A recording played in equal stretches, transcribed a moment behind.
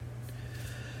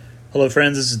Hello,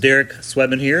 friends. This is Derek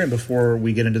Swedman here. And before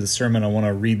we get into the sermon, I want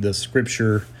to read the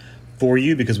scripture for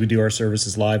you because we do our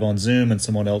services live on Zoom and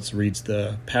someone else reads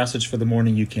the passage for the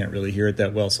morning. You can't really hear it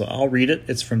that well, so I'll read it.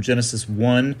 It's from Genesis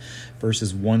 1,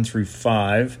 verses 1 through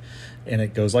 5. And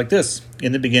it goes like this.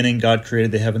 In the beginning, God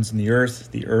created the heavens and the earth.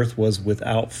 The earth was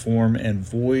without form and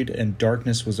void, and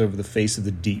darkness was over the face of the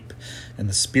deep. And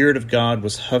the Spirit of God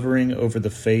was hovering over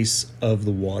the face of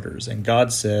the waters. And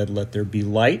God said, "Let there be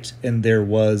light," and there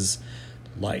was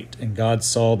light. And God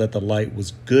saw that the light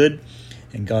was good,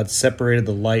 and God separated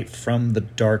the light from the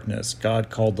darkness. God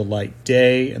called the light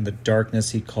day, and the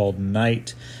darkness he called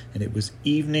night. And it was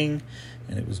evening,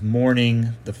 and it was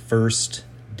morning, the first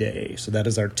day. So that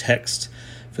is our text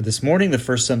for this morning, the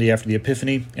first Sunday after the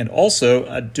Epiphany. And also,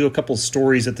 I do a couple of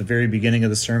stories at the very beginning of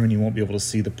the sermon. You won't be able to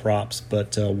see the props,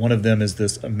 but one of them is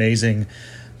this amazing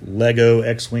Lego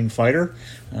X-Wing fighter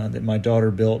that my daughter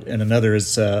built, and another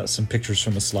is some pictures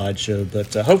from a slideshow.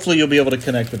 But hopefully you'll be able to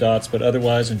connect the dots. But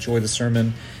otherwise, enjoy the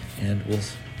sermon, and we'll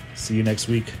see you next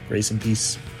week. Grace and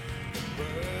peace.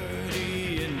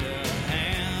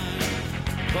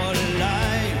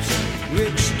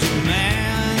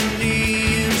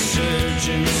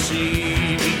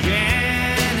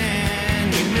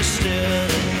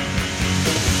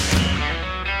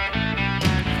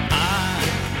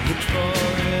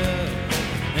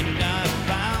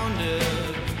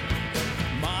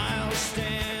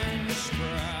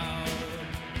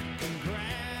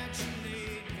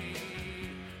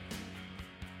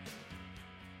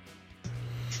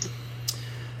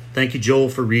 Thank you, Joel,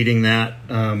 for reading that.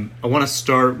 I want to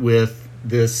start with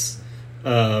this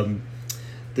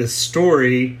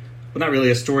story. Well, not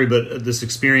really a story, but this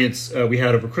experience we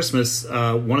had over Christmas.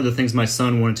 One of the things my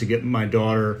son wanted to get my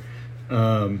daughter,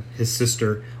 his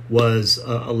sister, was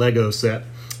a Lego set.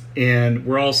 And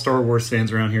we're all Star Wars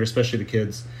fans around here, especially the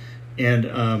kids.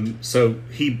 And so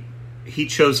he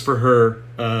chose for her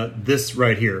this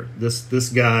right here, this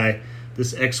guy,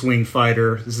 this X-Wing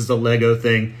fighter. This is a Lego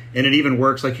thing, and it even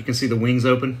works. Like, you can see the wings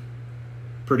open.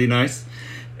 Pretty nice.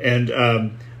 And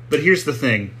but here's the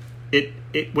thing. It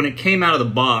when it came out of the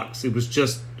box, it was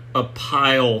just a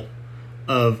pile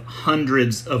of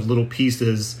hundreds of little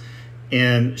pieces,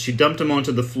 and she dumped them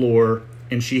onto the floor,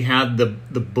 and she had the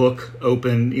book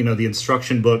open, the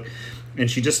instruction book, and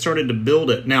she just started to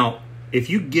build it. Now, if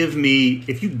you gave me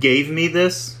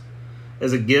this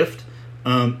as a gift,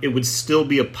 it would still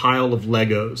be a pile of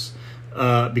Legos,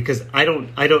 because I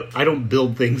don't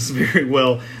build things very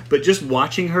well. But just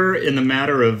watching her in the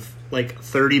matter of like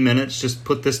 30 minutes just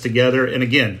put this together, and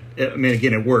again,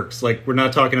 it works. Like, we're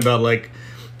not talking about like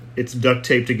it's duct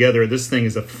taped together. This thing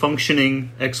is a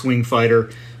functioning X-Wing fighter,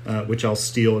 which I'll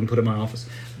steal and put in my office.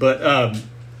 But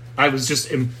I was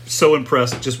just so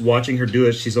impressed just watching her do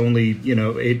it. She's only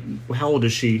 8. How old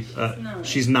is she?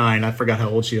 She's 9. I forgot how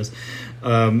old she is.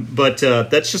 But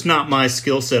that's just not my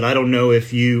skill set. I don't know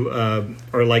if you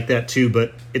are like that too,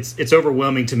 but it's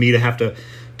overwhelming to me to have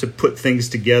to put things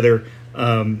together.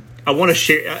 I want to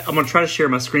share. I'm going to try to share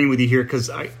my screen with you here because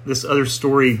this other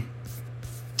story.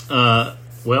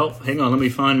 Well, hang on. Let me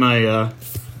find my.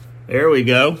 There we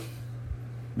go.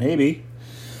 Maybe.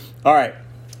 All right.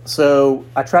 So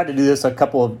I tried to do this a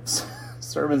couple of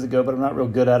sermons ago, but I'm not real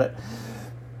good at it.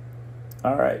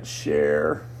 All right,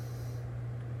 share.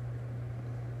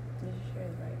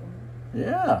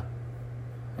 Yeah.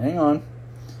 Hang on.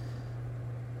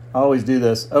 I always do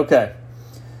this. Okay.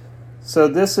 So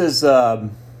this is...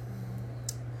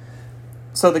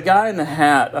 So the guy in the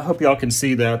hat, I hope y'all can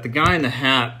see that. The guy in the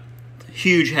hat,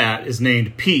 huge hat, is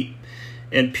named Pete.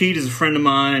 And Pete is a friend of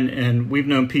mine, and we've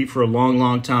known Pete for a long,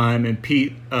 long time. And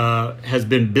Pete has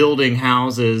been building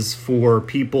houses for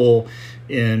people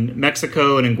in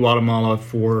Mexico and in Guatemala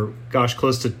for,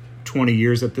 close to 20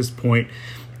 years at this point.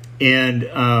 And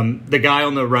the guy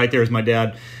on the right there is my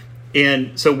dad.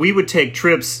 And so we would take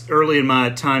trips early in my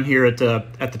time here at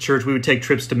the church. We would take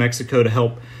trips to Mexico to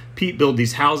help Pete build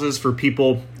these houses for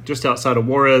people just outside of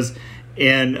Juarez.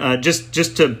 And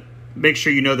just to make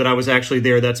sure you know that I was actually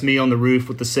there, that's me on the roof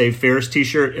with the Save Ferris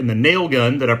t-shirt and the nail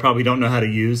gun that I probably don't know how to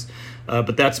use.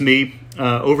 But that's me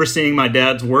overseeing my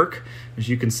dad's work. As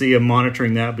you can see, I'm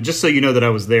monitoring that. But just so you know that I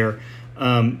was there.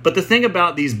 But the thing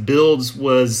about these builds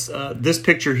was this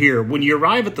picture here. When you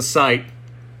arrive at the site,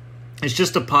 it's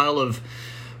just a pile of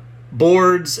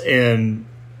boards and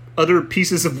other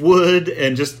pieces of wood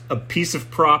and just a piece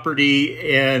of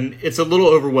property. And it's a little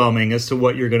overwhelming as to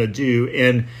what you're going to do.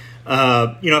 And,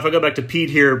 if I go back to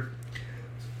Pete here,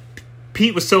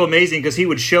 Pete was so amazing because he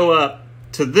would show up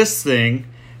to this thing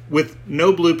with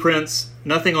no blueprints,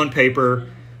 nothing on paper.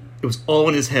 It was all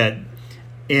in his head.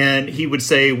 And he would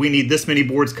say, we need this many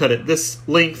boards cut at this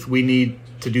length. We need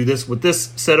to do this with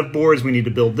this set of boards. We need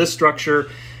to build this structure.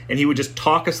 And he would just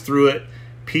talk us through it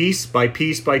piece by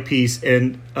piece by piece.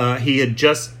 And he had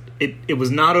just, it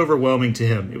was not overwhelming to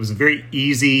him. It was a very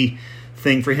easy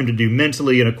thing for him to do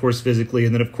mentally and, of course, physically.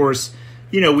 And then, of course,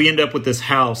 we end up with this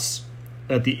house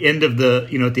at the end of at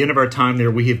the end of our time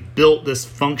there. We have built this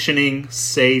functioning,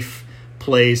 safe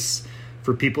place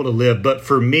for people to live. But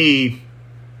for me,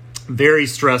 very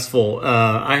stressful.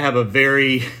 I have a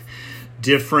very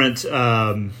different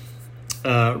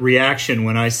reaction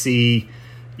when I see,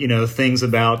 things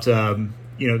about,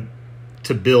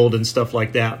 to build and stuff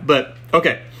like that. But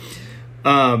okay.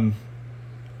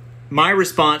 My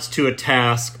response to a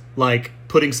task like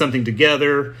putting something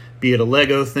together, be it a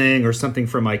Lego thing or something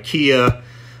from IKEA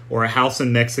or a house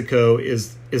in Mexico,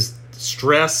 is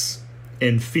stress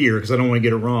and fear, because I don't want to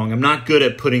get it wrong. I'm not good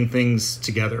at putting things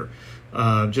together.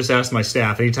 Just ask my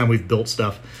staff anytime we've built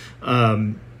stuff.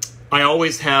 I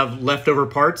always have leftover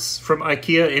parts from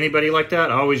IKEA. Anybody like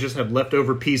that? I always just have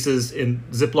leftover pieces in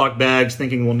Ziploc bags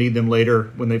thinking we'll need them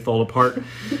later when they fall apart.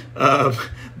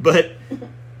 But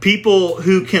people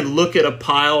who can look at a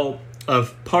pile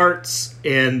of parts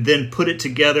and then put it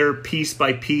together piece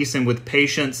by piece and with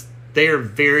patience, they are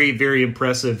very, very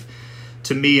impressive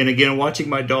to me. And again, watching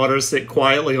my daughter sit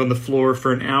quietly on the floor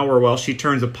for an hour while she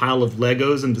turns a pile of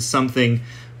Legos into something,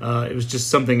 it was just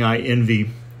something I envy.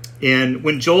 And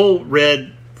when Joel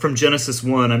read from Genesis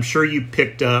 1, I'm sure you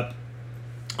picked up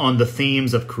on the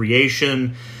themes of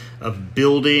creation, of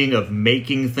building, of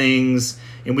making things.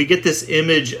 And we get this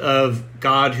image of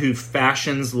God who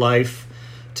fashions life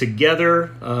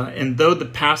together. And though the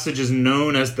passage is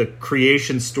known as the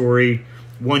creation story,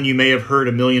 one you may have heard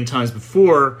a million times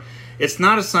before, it's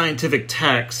not a scientific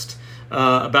text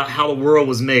about how the world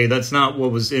was made. That's not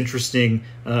what was interesting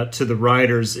to the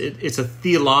writers. It's a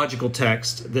theological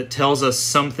text that tells us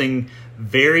something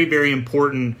very, very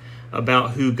important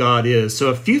about who God is. So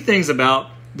a few things about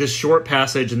this short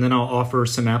passage, and then I'll offer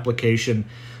some application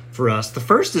for us. The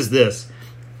first is this.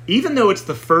 Even though it's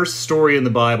the first story in the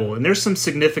Bible, and there's some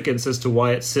significance as to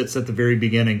why it sits at the very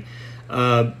beginning,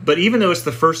 but even though it's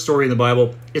the first story in the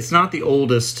Bible, it's not the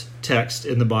oldest text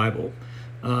in the Bible.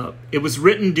 It was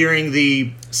written during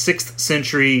the 6th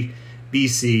century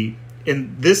BC,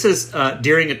 and this is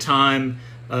during a time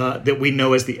that we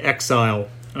know as the exile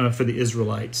for the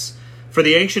Israelites. For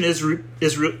the ancient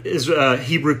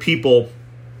Hebrew people,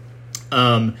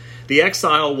 the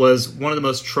exile was one of the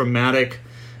most traumatic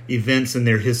events in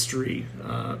their history.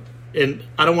 And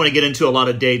I don't want to get into a lot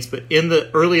of dates, but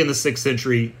early in the 6th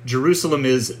century, Jerusalem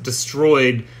is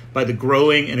destroyed by the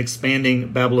growing and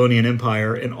expanding Babylonian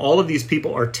Empire. And all of these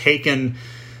people are taken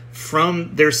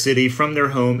from their city, from their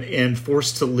home, and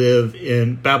forced to live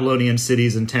in Babylonian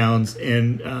cities and towns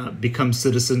and become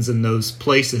citizens in those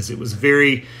places. It was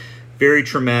very, very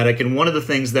traumatic. And one of the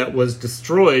things that was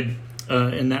destroyed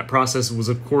in that process was,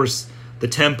 of course, the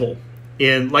temple.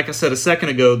 And like I said a second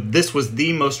ago, this was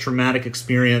the most traumatic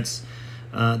experience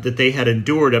that they had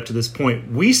endured up to this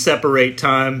point. We separate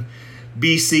time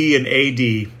BC and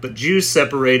AD, but Jews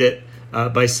separate it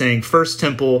by saying First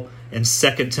Temple and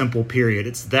Second Temple period.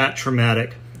 It's that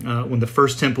traumatic when the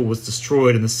First Temple was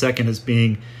destroyed and the second is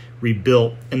being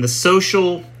rebuilt. And the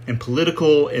social and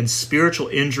political and spiritual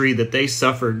injury that they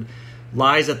suffered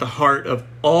lies at the heart of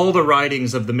all the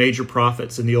writings of the major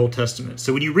prophets in the Old Testament.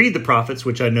 So when you read the prophets,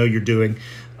 which I know you're doing,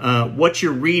 what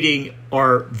you're reading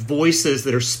are voices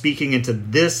that are speaking into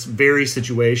this very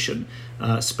situation,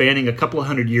 spanning a couple of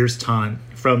hundred years' time,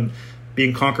 from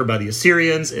being conquered by the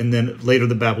Assyrians and then later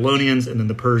the Babylonians and then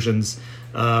the Persians.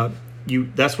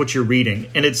 That's what you're reading.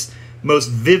 And it's most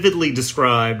vividly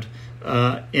described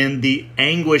in the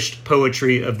anguished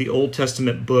poetry of the Old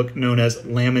Testament book known as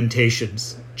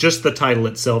Lamentations. Just the title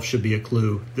itself should be a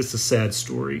clue. This is a sad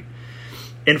story.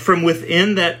 And from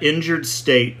within that injured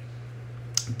state,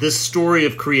 this story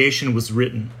of creation was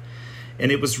written.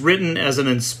 And it was written as an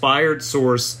inspired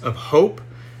source of hope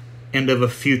and of a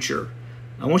future.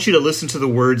 I want you to listen to the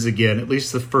words again, at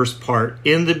least the first part.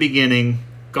 In the beginning,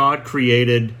 God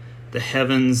created the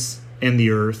heavens and the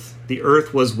earth. The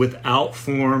earth was without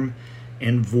form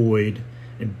and void,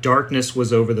 and darkness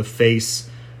was over the face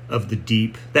of the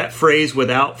deep. That phrase,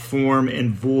 without form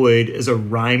and void, is a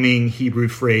rhyming Hebrew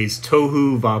phrase,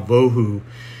 tohu vavohu,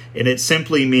 and it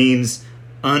simply means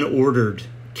unordered,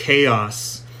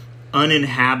 chaos,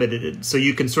 uninhabited. So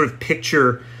you can sort of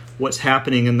picture what's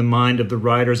happening in the mind of the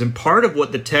writers. And part of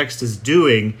what the text is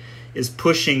doing is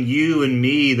pushing you and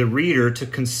me, the reader, to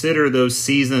consider those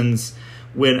seasons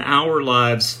when our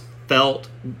lives felt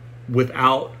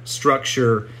without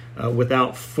structure,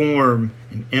 without form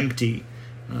and empty.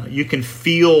 You can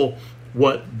feel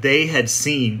what they had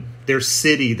seen, their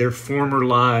city, their former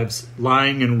lives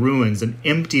lying in ruins. An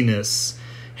emptiness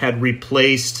had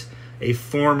replaced a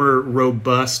former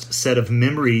robust set of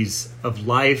memories of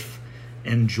life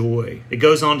and joy. It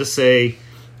goes on to say,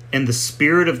 and the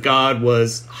Spirit of God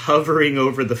was hovering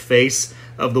over the face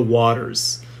of the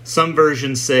waters. Some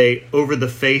versions say over the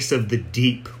face of the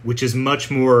deep, which is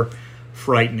much more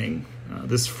frightening.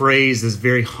 This phrase is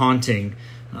very haunting,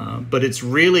 but it's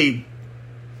really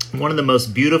one of the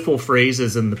most beautiful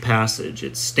phrases in the passage.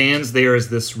 It stands there as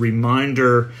this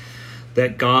reminder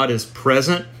that God is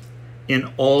present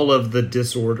in all of the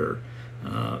disorder.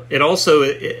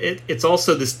 It's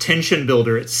also this tension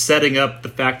builder. It's setting up the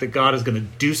fact that God is going to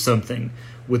do something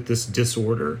with this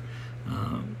disorder.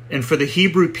 And for the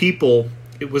Hebrew people,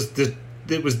 it was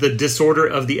the disorder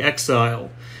of the exile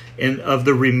and of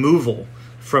the removal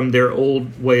from their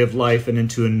old way of life and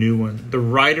into a new one. The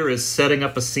writer is setting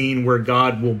up a scene where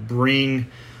God will bring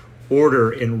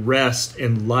order and rest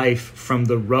and life from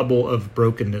the rubble of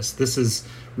brokenness. This is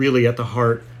really at the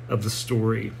heart of the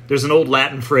story. There's an old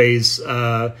Latin phrase,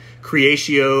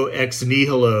 creatio ex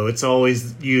nihilo. It's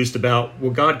always used about,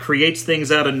 well, God creates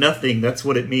things out of nothing. That's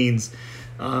what it means.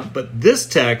 But this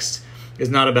text is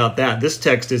not about that. This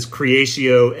text is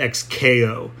creatio ex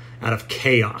chaos, out of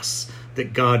chaos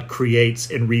that God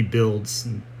creates and rebuilds.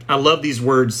 And I love these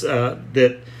words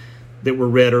that were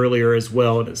read earlier as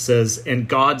well. And it says, and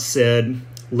God said,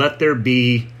 let there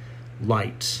be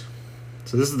light.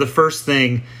 So this is the first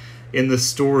thing in the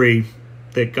story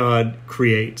that God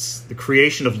creates. The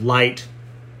creation of light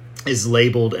is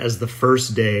labeled as the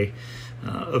first day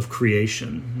of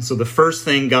creation. So the first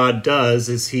thing God does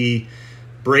is he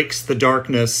breaks the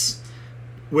darkness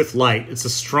with light. It's a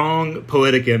strong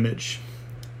poetic image.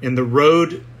 In the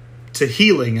road to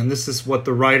healing, and this is what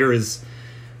the writer is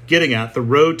getting at, the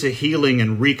road to healing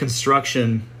and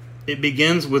reconstruction, it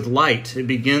begins with light. It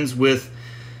begins with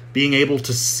being able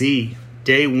to see.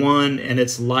 Day one and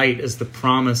its light is the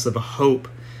promise of a hope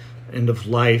and of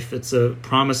life. It's a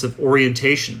promise of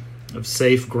orientation, of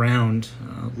safe ground.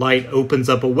 Light opens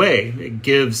up a way. It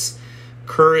gives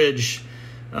courage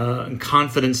and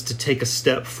confidence to take a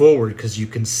step forward because you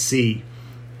can see.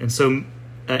 And so,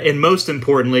 and most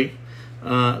importantly,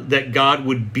 that God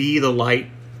would be the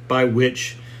light by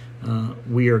which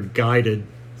we are guided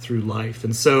through life.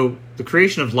 And so the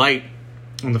creation of light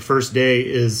on the first day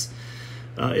is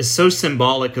so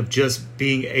symbolic of just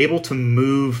being able to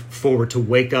move forward, to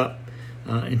wake up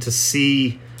and to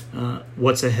see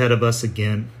what's ahead of us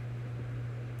again.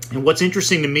 And what's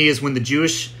interesting to me is when the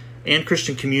Jewish and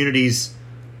Christian communities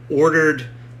ordered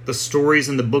the stories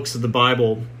in the books of the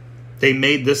Bible, they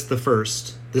made this the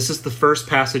first. This is the first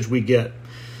passage we get.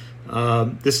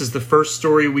 This is the first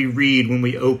story we read when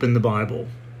we open the Bible.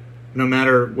 No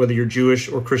matter whether you're Jewish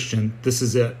or Christian, this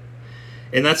is it.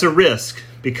 And that's a risk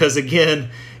because,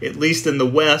 again, at least in the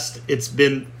West, it's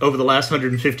been over the last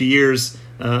 150 years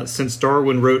since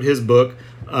Darwin wrote his book,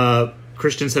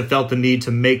 Christians have felt the need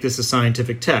to make this a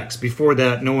scientific text. Before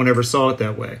that, no one ever saw it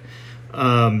that way.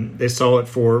 They saw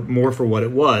it more for what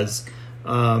it was.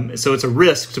 So it's a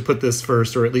risk to put this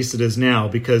first, or at least it is now,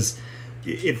 because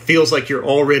it feels like you're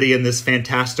already in this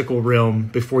fantastical realm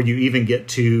before you even get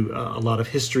to a lot of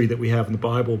history that we have in the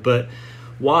Bible. But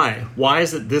why? Why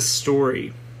is it this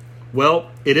story? Well,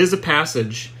 it is a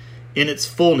passage in its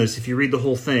fullness, if you read the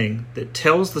whole thing, that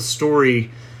tells the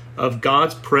story of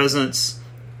God's presence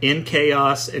in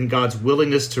chaos and God's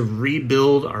willingness to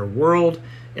rebuild our world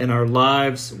and our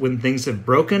lives when things have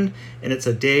broken. And it's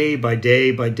a day by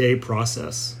day by day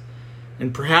process.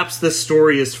 And perhaps this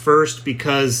story is first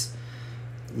because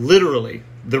literally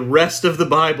the rest of the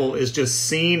Bible is just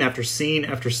scene after scene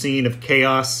after scene of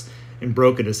chaos and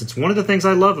brokenness. It's one of the things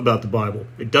I love about the Bible.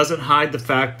 It doesn't hide the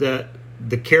fact that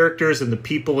the characters and the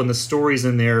people and the stories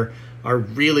in there are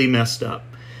really messed up.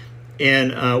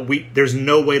 And there's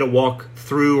no way to walk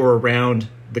through or around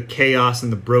the chaos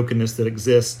and the brokenness that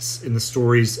exists in the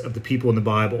stories of the people in the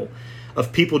Bible,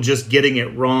 of people just getting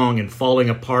it wrong and falling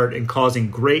apart and causing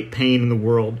great pain in the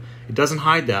world. It doesn't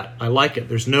hide that. I like it.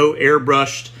 There's no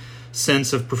airbrushed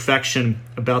sense of perfection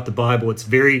about the Bible. It's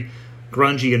very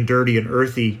grungy and dirty and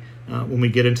earthy when we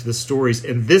get into the stories.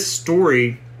 And this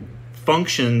story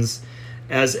functions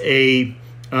as a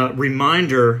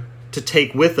reminder to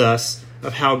take with us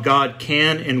of how God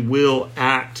can and will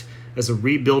act as a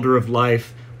rebuilder of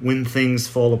life when things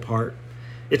fall apart.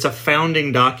 It's a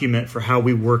founding document for how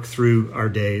we work through our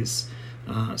days.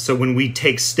 So when we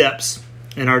take steps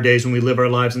in our days, when we live our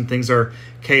lives and things are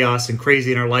chaos and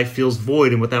crazy and our life feels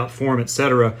void and without form,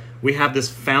 etc., We have this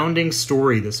founding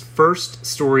story, this first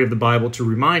story of the Bible to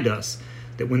remind us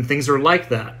that when things are like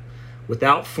that,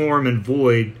 without form and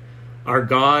void, our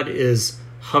God is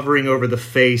hovering over the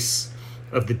face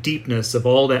of the deepness of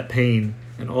all that pain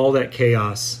and all that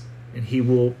chaos, and he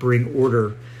will bring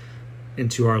order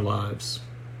into our lives.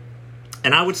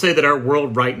 And I would say that our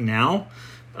world right now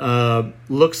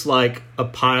looks like a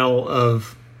pile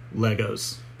of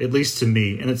Legos, at least to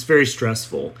me, and it's very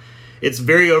stressful. It's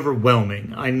very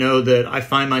overwhelming. I know that I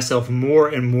find myself more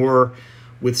and more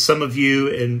with some of you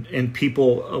and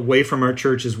people away from our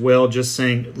church as well, just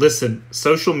saying, listen,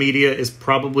 social media is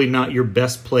probably not your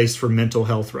best place for mental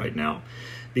health right now,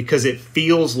 because it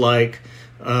feels like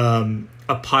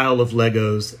a pile of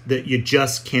Legos that you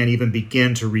just can't even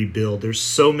begin to rebuild. There's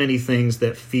so many things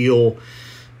that feel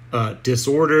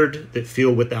disordered, that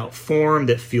feel without form,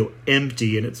 that feel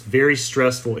empty, and it's very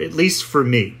stressful, at least for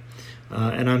me.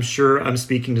 And I'm sure I'm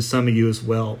speaking to some of you as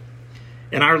well.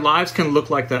 And our lives can look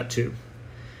like that too.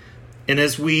 And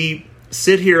as we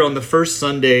sit here on the first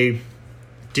Sunday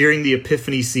during the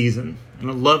Epiphany season, and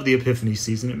I love the Epiphany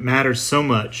season, it matters so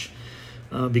much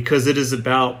because it is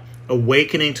about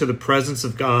awakening to the presence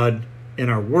of God in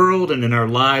our world and in our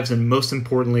lives, and most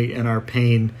importantly, in our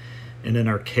pain and in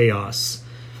our chaos.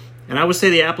 And I would say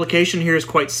the application here is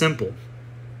quite simple.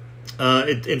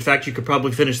 In fact, you could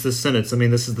probably finish this sentence. I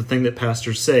mean, this is the thing that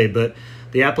pastors say, but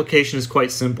the application is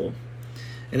quite simple.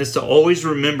 And it's to always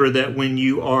remember that when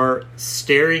you are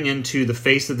staring into the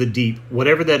face of the deep,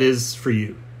 whatever that is for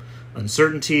you,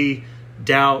 uncertainty,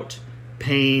 doubt,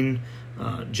 pain,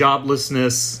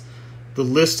 joblessness, the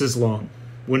list is long.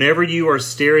 Whenever you are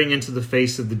staring into the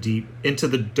face of the deep, into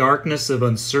the darkness of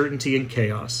uncertainty and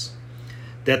chaos,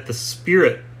 that the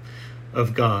Spirit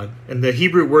of God, and the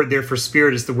Hebrew word there for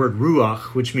spirit is the word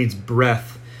ruach, which means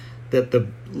breath, that the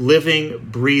living,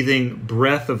 breathing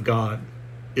breath of God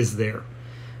is there.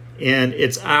 And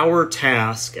it's our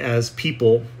task as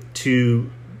people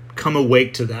to come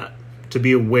awake to that, to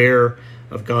be aware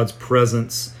of God's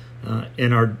presence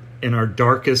in our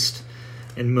darkest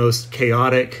and most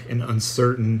chaotic and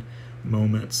uncertain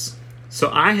moments. So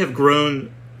I have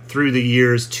grown through the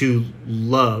years to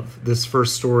love this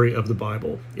first story of the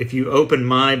Bible. If you open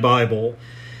my Bible,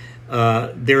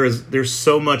 there's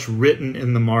so much written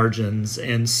in the margins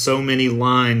and so many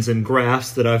lines and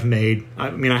graphs that I've made.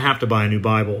 I mean, I have to buy a new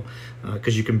Bible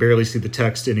because you can barely see the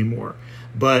text anymore.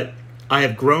 But I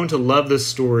have grown to love this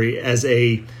story as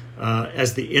the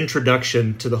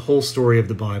introduction to the whole story of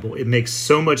the Bible. It makes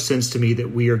so much sense to me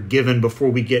that we are given, before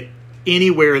we get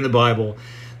anywhere in the Bible,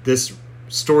 this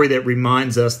story that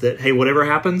reminds us that, hey, whatever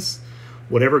happens,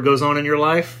 whatever goes on in your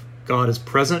life, God is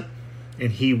present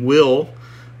and he will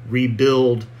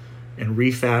rebuild and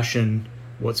refashion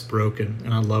what's broken.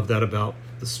 And I love that about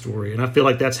the story. And I feel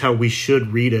like that's how we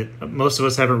should read it. Most of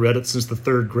us haven't read it since the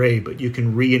third grade, but you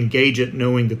can re-engage it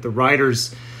knowing that the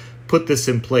writers put this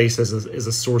in place as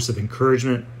a source of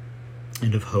encouragement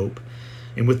and of hope.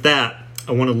 And with that,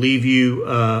 I want to leave you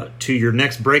to your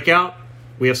next breakout.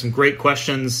 We have some great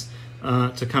questions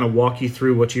to kind of walk you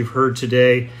through what you've heard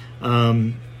today.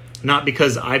 Not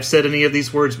because I've said any of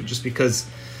these words, but just because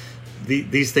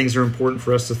these things are important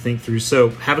for us to think through. So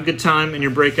have a good time in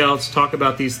your breakouts, talk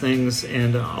about these things,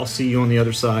 and I'll see you on the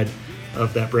other side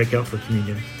of that breakout for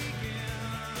communion.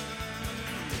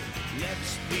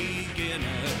 Let's begin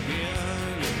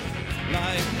again,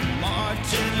 like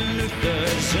Martin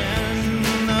Luther's in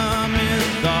the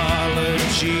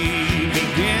mythology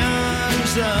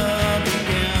begins again.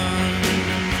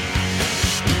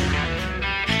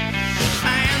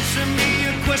 Answer me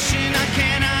a question I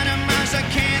can't